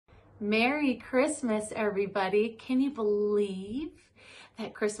Merry Christmas, everybody. Can you believe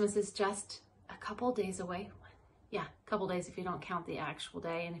that Christmas is just a couple days away? Yeah, a couple days if you don't count the actual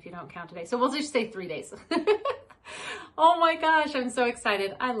day and if you don't count today. So we'll just say 3 days. Oh my gosh, I'm so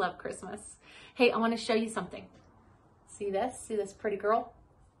excited. I love Christmas. Hey, I want to show you something. See this? See this pretty girl?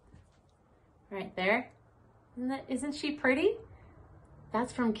 Right there. Isn't she pretty?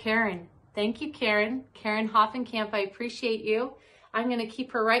 That's from Karen. Thank you, Karen. ℏ Camp, I appreciate you. I'm going to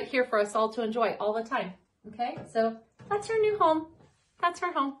keep her right here for us all to enjoy all the time. Okay, so that's her new home. That's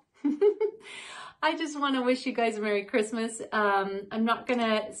her home. I just want to wish you guys a Merry Christmas. I'm not going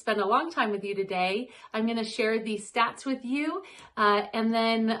to spend a long time with you today. I'm going to share these stats with you, and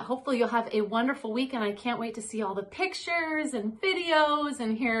then hopefully you'll have a wonderful week, and I can't wait to see all the pictures and videos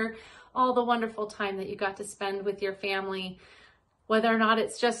and hear all the wonderful time that you got to spend with your family, whether or not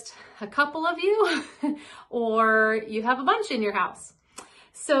it's just a couple of you or you have a bunch in your house.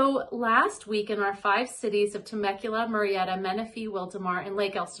 So last week in our 5 cities of Temecula, Murrieta, Menifee, ℆𝕋𝓕, and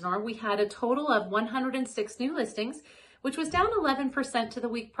Lake Elsinore, we had a total of 106 new listings, which was down 11% to the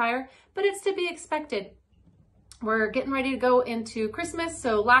week prior, but it's to be expected. We're getting ready to go into Christmas,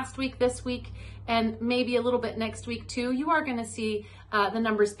 so last week, this week, and maybe a little bit next week too, you are going to see the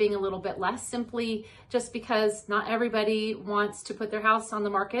numbers being a little bit less, simply just because not everybody wants to put their house on the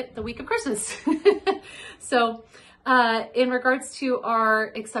market the week of Christmas. So in regards to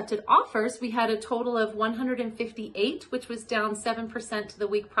our accepted offers, we had a total of 158, which was down 7% to the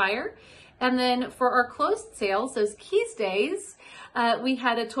week prior. And then for our closed sales, those keys days, we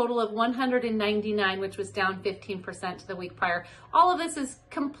had a total of 199, which was down 15% to the week prior. All of this is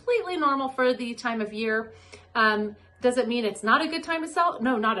completely normal for the time of year. Does it mean it's not a good time to sell?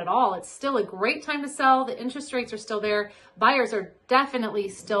 No, not at all. It's still a great time to sell. The interest rates are still there. Buyers are definitely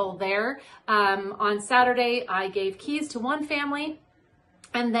still there. On Saturday, I gave keys to one family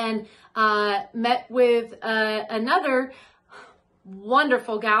and then met with another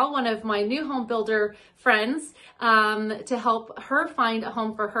wonderful gal, one of my new home builder friends, to help her find a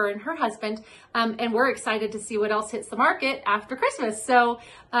home for her and her husband. And we're excited to see what else hits the market after Christmas. So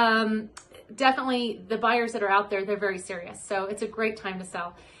definitely the buyers that are out there, they're very serious. So it's a great time to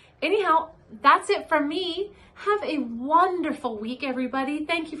sell. Anyhow, that's it from me. Have a wonderful week, everybody.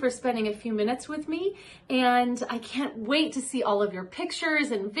 Thank you for spending a few minutes with me. And I can't wait to see all of your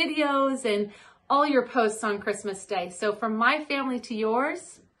pictures and videos and all your posts on Christmas Day. So from my family to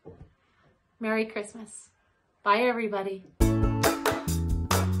yours, Merry Christmas. Bye, everybody.